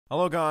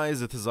Hello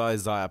guys, it is I,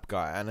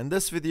 zyapguy, and in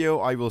this video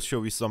I will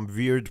show you some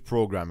weird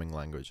programming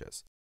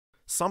languages.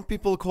 Some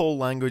people call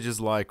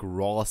languages like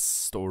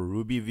Rust or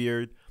Ruby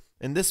weird.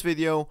 In this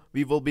video,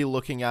 we will be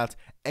looking at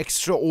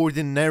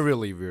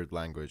extraordinarily weird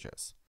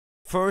languages.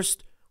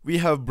 First, we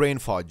have Brain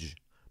Fudge.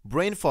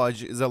 Brain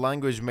Fudge is a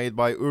language made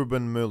by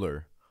Urban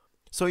Müller.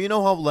 So you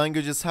know how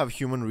languages have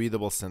human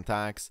readable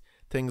syntax?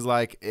 Things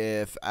like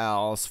if,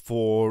 else,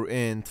 for,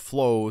 int,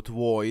 float,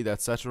 void,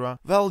 etc.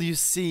 Well, you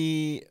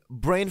see,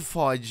 Brain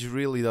Fudge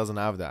really doesn't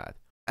have that.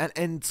 An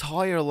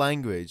entire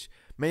language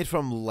made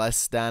from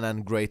less than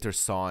and greater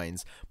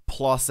signs,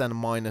 plus and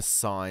minus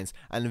signs,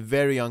 and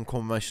very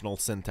unconventional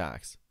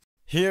syntax.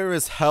 Here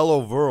is Hello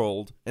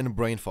World in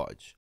Brain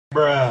Fudge.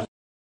 Bruh.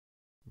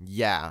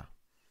 Yeah,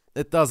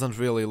 it doesn't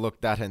really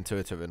look that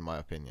intuitive in my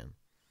opinion.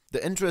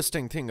 The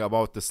interesting thing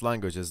about this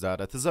language is that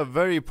it is a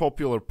very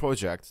popular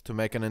project to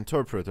make an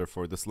interpreter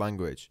for this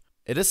language.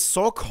 It is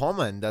so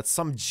common that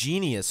some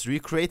genius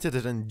recreated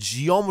it in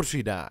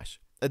Geometry Dash,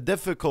 a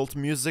difficult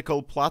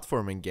musical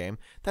platforming game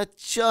that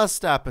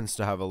just happens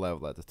to have a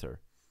level editor.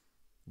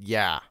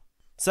 Yeah.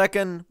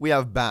 Second, we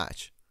have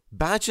Batch.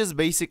 Batch is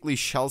basically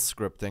shell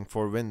scripting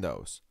for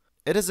Windows.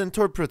 It is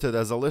interpreted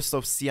as a list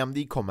of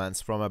CMD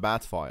commands from a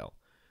bat file.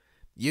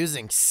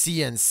 Using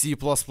C and C++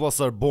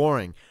 are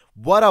boring.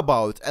 What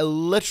about a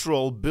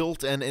literal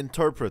built-in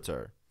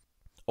interpreter?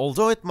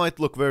 Although it might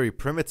look very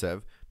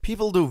primitive,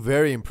 people do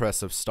very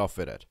impressive stuff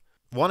with it.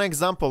 One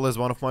example is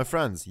one of my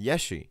friends,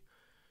 Yeshi.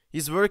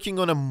 He's working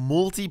on a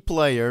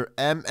multiplayer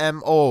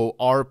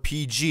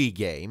MMORPG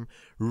game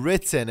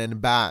written in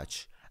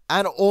Batch.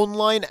 An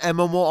online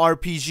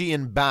MMORPG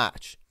in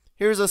Batch.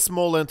 Here's a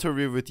small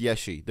interview with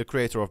Yeshi, the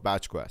creator of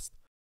Batch Quest.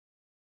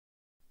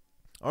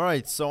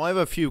 Alright, so I have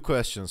a few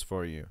questions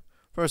for you.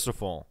 First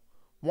of all,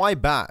 why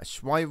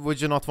Batch? Why would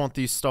you not want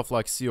to use stuff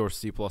like C or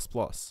C++?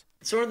 It's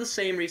sort of the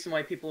same reason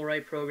why people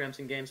write programs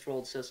and games for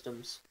old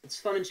systems. It's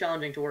fun and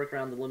challenging to work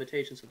around the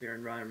limitations of your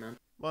environment.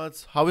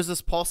 But how is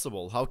this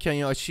possible? How can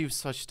you achieve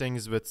such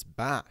things with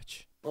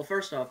Batch? Well,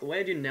 first off, the way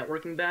I do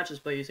networking Batch is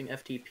by using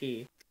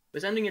FTP, by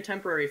sending a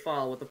temporary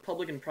file with a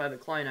public and private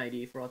client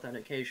ID for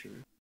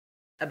authentication.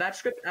 A batch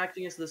script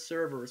acting as the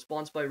server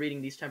responds by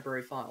reading these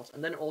temporary files,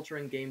 and then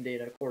altering game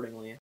data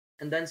accordingly,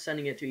 and then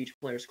sending it to each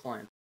player's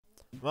client.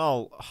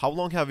 Well, how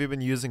long have you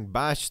been using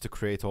Batch to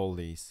create all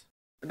these?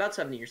 About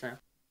 7 years now.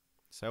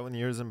 7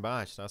 years in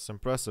Batch, that's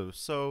impressive.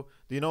 So,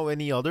 do you know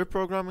any other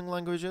programming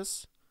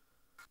languages?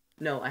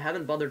 No, I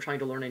haven't bothered trying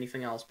to learn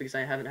anything else because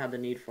I haven't had the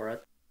need for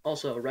it.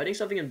 Also, writing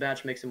something in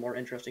Batch makes it more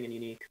interesting and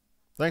unique.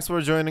 Thanks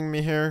for joining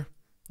me here.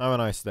 Have a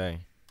nice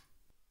day.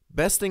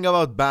 Best thing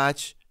about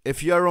Batch,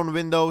 if you are on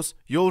Windows,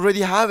 you already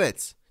have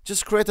it.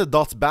 Just create a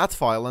 .bat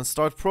file and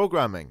start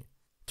programming.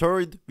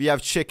 Third, we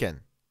have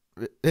Chicken.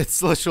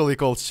 It's literally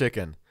called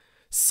Chicken.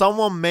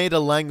 Someone made a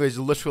language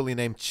literally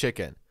named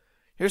Chicken.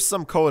 Here's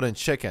some code in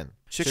Chicken.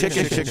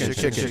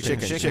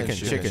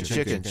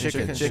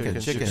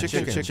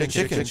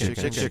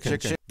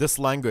 This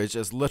language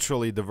is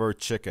literally the word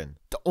chicken.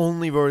 The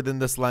only word in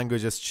this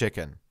language is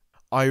chicken.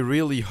 I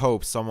really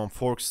hope someone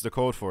forks the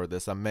code for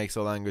this and makes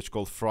a language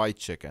called fried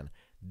chicken.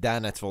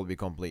 Then it will be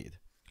complete.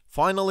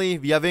 Finally,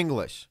 we have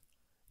English.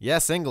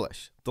 Yes,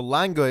 English. The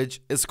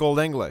language is called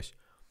English.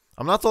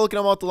 I'm not talking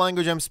about the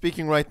language I'm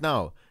speaking right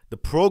now. The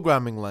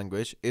programming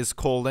language is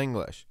called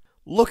English.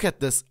 Look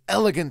at this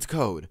elegant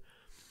code.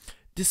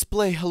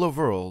 Display hello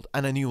world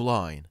and a new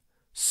line.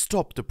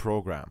 Stop the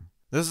program.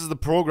 This is the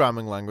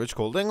programming language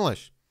called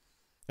English.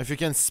 If you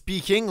can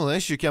speak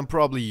English, you can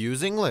probably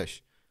use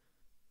English.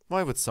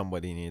 Why would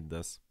somebody need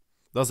this?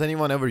 Does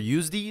anyone ever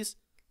use these?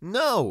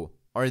 No.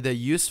 Are they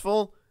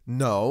useful?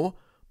 No.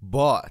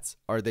 But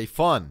are they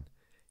fun?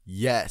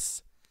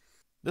 Yes.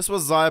 This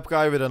was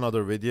zyapguy with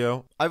another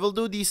video. I will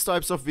do these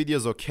types of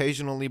videos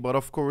occasionally, but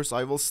of course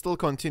I will still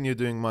continue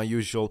doing my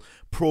usual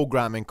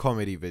programming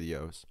comedy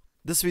videos.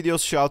 This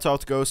video's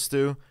shoutout goes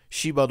to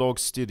Shiba Dog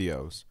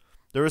Studios.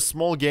 They're a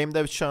small game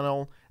dev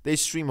channel, they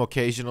stream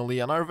occasionally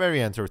and are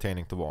very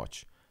entertaining to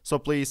watch. So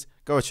please,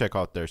 go check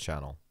out their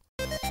channel.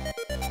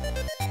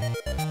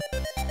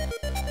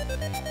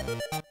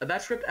 A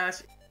batch script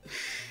asks...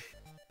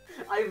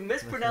 I've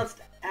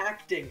mispronounced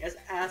acting as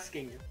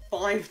asking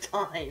 5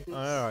 times.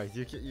 Alright,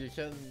 you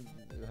can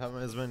have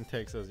as many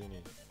takes as you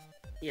need.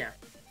 Yeah.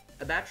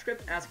 A batch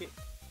script asking...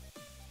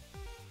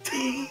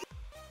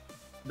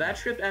 batch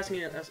script asking...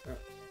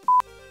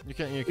 You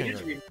can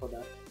just read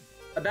that.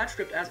 A batch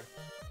script ask...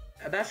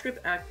 A batch script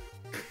act...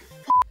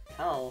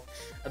 Hell.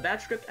 A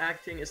batch script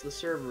acting as the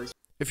servers.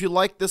 If you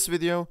liked this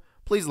video,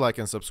 please like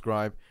and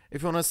subscribe.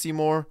 If you wanna see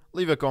more,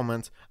 leave a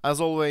comment. As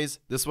always,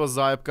 this was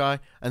zyapguy,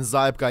 and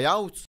zyapguy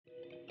out!